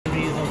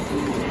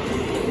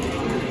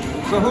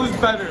So who's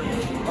better,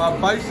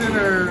 Bison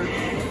or?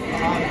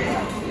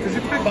 Because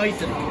you picked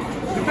Bison.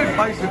 You picked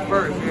Bison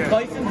first, yeah.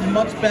 Bison's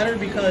much better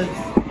because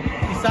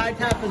besides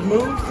half his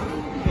moves,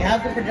 he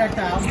has the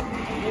projectile.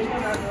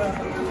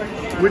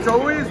 Which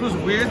always was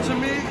weird to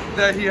me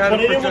that he had. But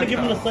they didn't want to give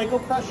him the Psycho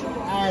Crusher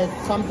as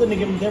something to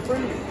give him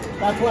different.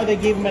 That's why they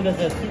gave him it as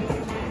a super.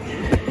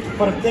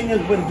 But the thing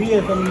is, with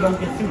V-ism, you don't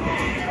get super.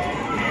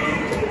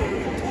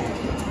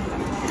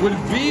 With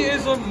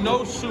V-ism,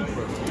 no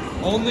super.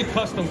 Only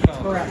custom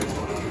combo. Correct.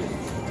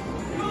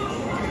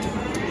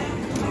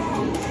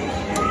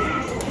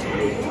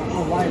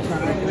 Oh, why it's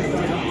not that good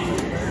right now?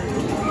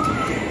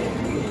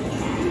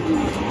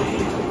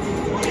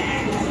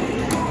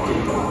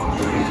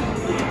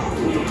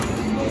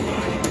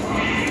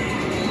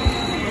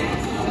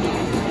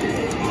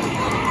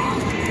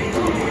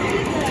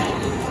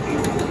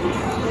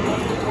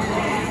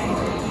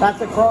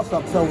 That's a cross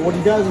up. So what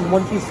he does is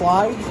once he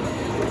slides,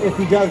 if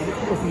he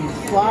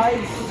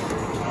slides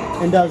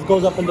and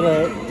goes up into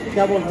the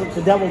devil's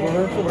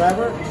reverse or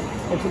whatever,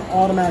 it's an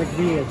automatic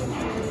V-ism.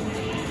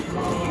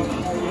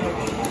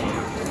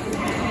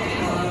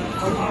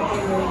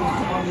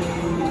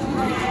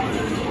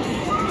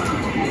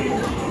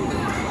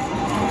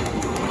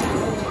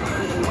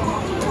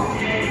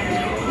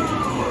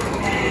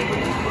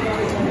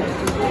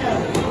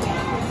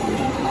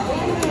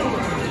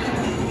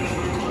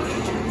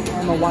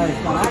 Why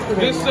it's not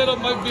activated. This setup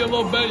might be a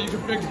little better. You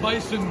can pick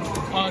Bison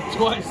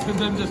twice and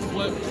then just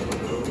flip.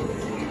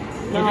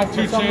 You got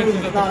two chances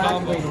at the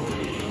combo.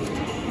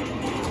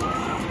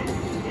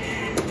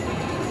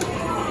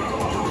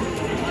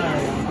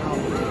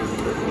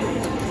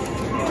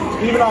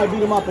 Even though I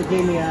beat him up, it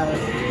gave me a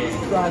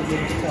strategy.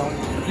 So.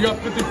 You got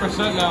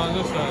 50% now on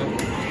this side.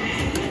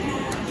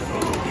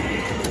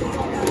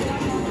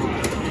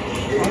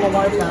 I don't know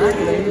why it's not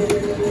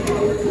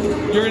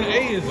activated. You're an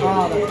A-ism.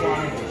 Oh, that's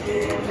why.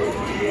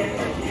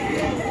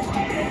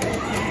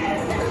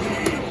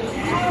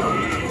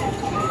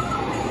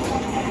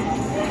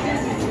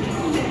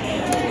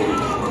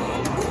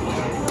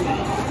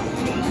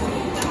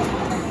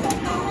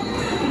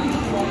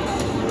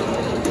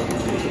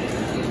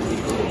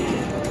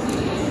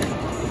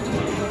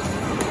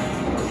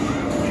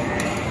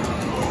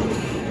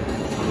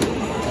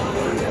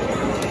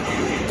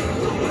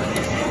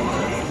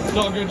 It's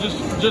all good.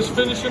 Just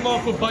finish him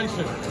off with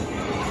Bison.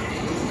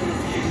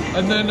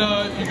 And then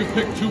you can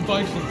pick two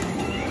Bison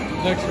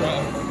next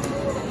round.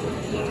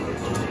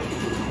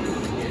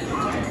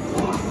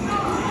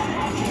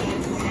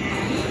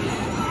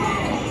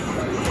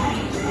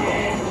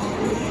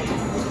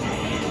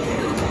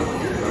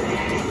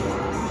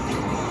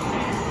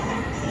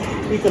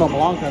 Speaking of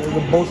Blanca, there's a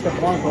bullshit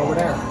Blanca over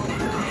there.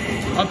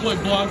 I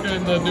played Blanca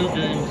in the new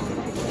game.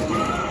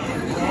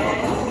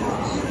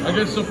 I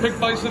guess so. Pick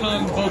Bison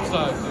on both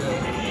sides. Yeah.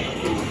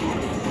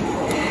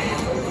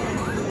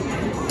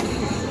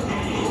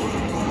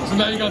 So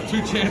now you got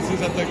two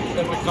chances at the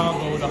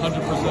combo with 100%.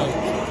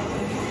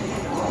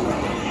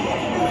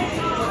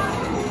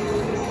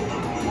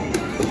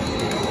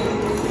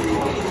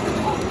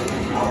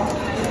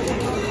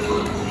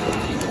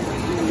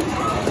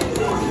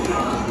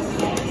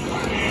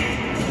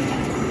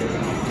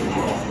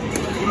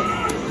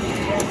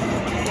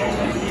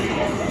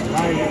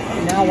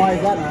 Now why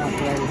is that not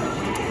activated?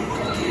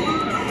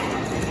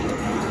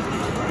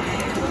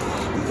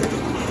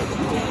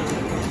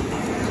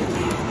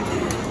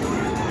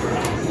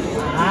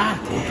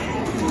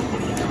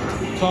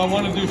 So I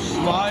want to do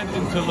slide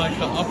into like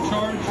the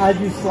upcharge. As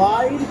you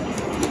slide, as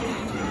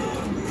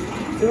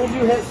soon as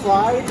you hit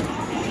slide,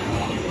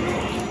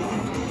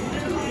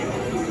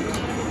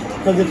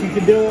 because if you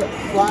can do it,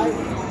 slide.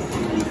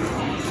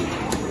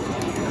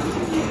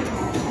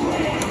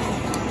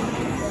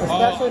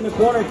 Especially in the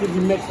corner, it gives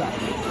you mix up.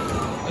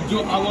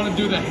 I want to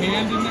do the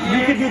hand in there.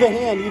 You could do the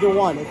hand, either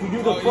one. If you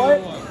do the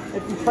foot,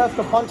 if you press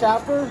the punch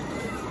after,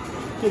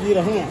 it gives you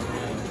the hand.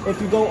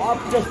 If you go up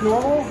just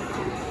normal,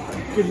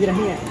 it gives you the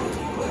hand.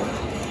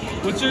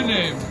 What's your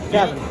name?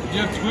 Kevin.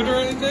 You have Twitter or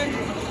anything?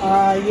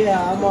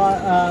 Yeah, I'm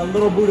on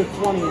Little Buddha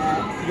 20.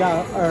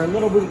 Yeah, or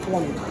Little Buddha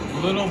 20.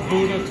 Little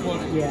Buddha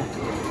 20. Yeah.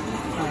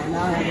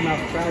 Now I have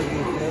enough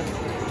strategy for this.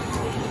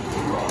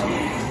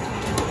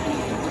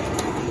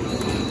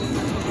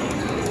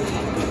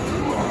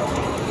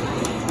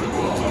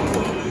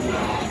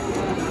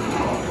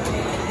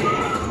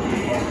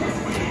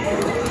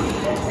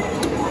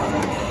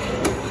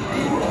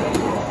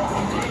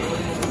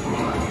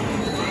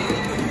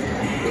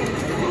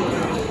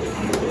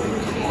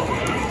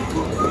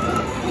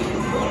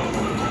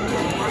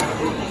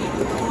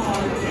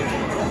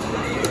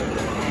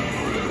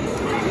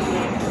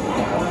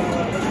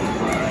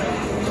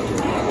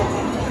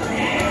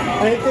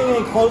 Anything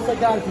in close like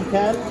that, if you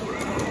can,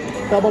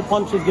 double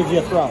punches gives you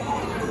a throw.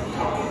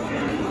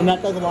 And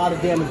that does a lot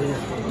of damage in this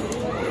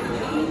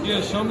game.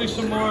 Yeah, show me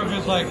some more of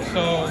his, like,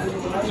 so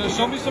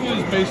show me some of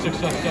his basic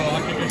stuff so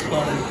I can get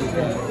started.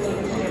 Yeah.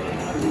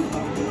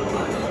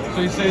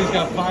 So you say he's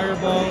got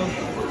fireballs?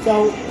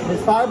 So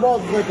his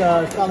fireballs is like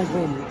a sonic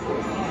boom.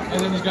 And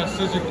then he's got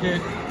scissor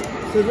kick.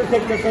 scissor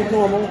kick just like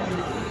normal.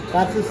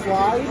 That's a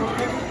slide.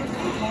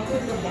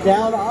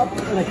 Down, up,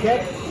 and a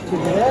kick. Give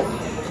you this.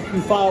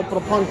 You follow up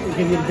with a punch and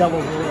give you the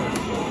devil's reverse.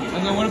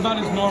 And then what about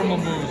his normal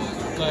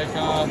moves? Like,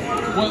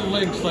 what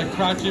links? Like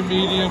crouching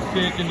medium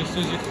kick and the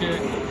scissor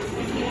kick?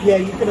 Yeah,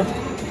 you can.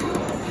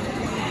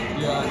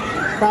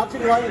 Yeah.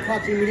 Crouching light and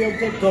crouching medium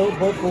kick both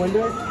go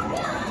into it.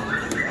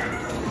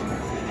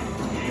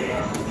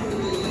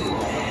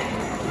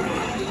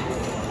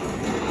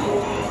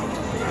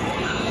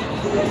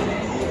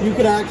 You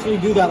can actually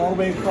do that all the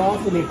way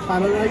across and you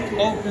time it right.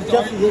 Oh, because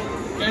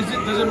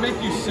does it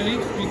make you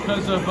safe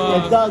because of...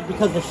 It does,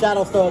 because the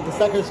shadow still, the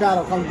second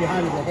shadow comes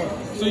behind the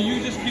hit. So you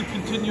just keep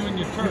continuing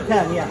your turn? You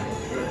can, yeah.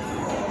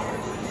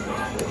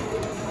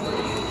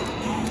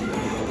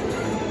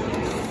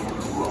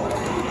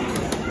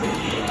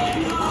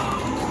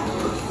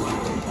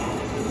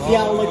 See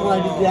how, like, when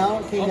I did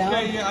down, it came down?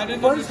 Yeah, I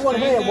didn't First one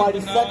hit, while the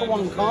but now second I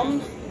one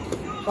comes,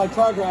 if I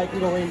charge her, I can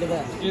go right into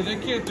this. Yeah, they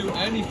can't do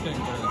anything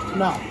with it.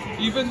 No.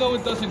 Even though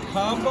it doesn't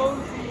combo,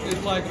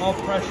 it's like all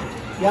pressure.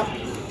 Yep.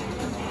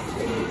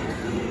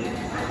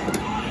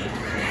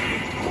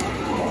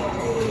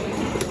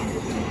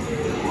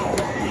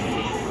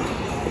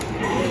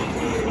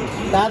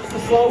 That's the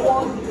slow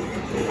one.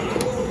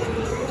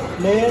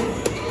 Mid.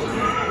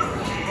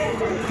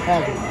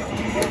 Heavy.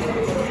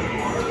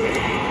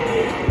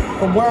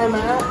 From where I'm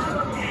at,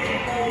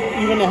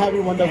 even the heavy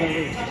one doesn't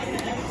reach.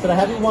 So the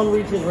heavy one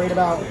reaches right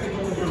about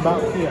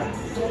here.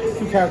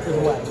 2 characters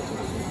away.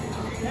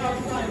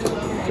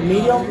 The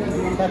medium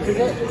catches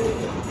it.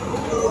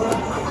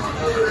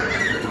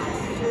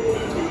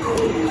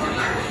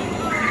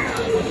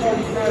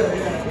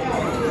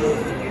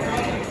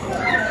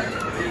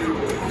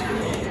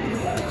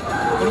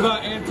 What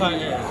about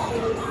anti-airs?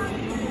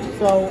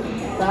 So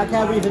back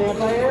heavy is an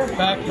anti-air.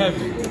 Back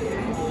heavy.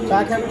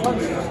 Back heavy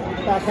punch.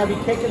 Back heavy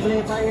kick is an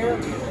anti-air.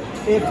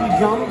 If he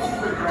jumps,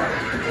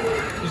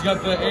 He's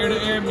got the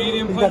air-to-air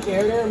medium he's punch. got the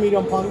air-to-air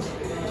medium punch,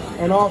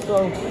 and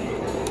also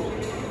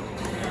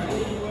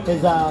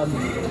his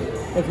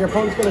if your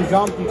opponent's gonna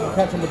jump, you can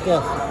catch him with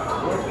this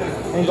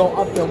and go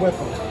up there with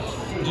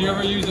him. Do you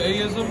ever use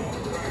A-ism?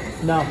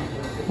 No.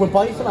 With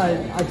Bison,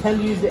 I tend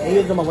to use the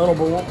A-ism a little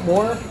bit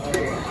more.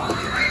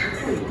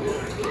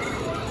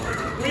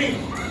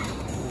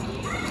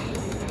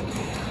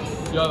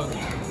 Yo.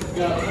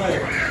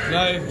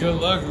 Nice, good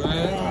luck,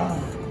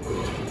 man.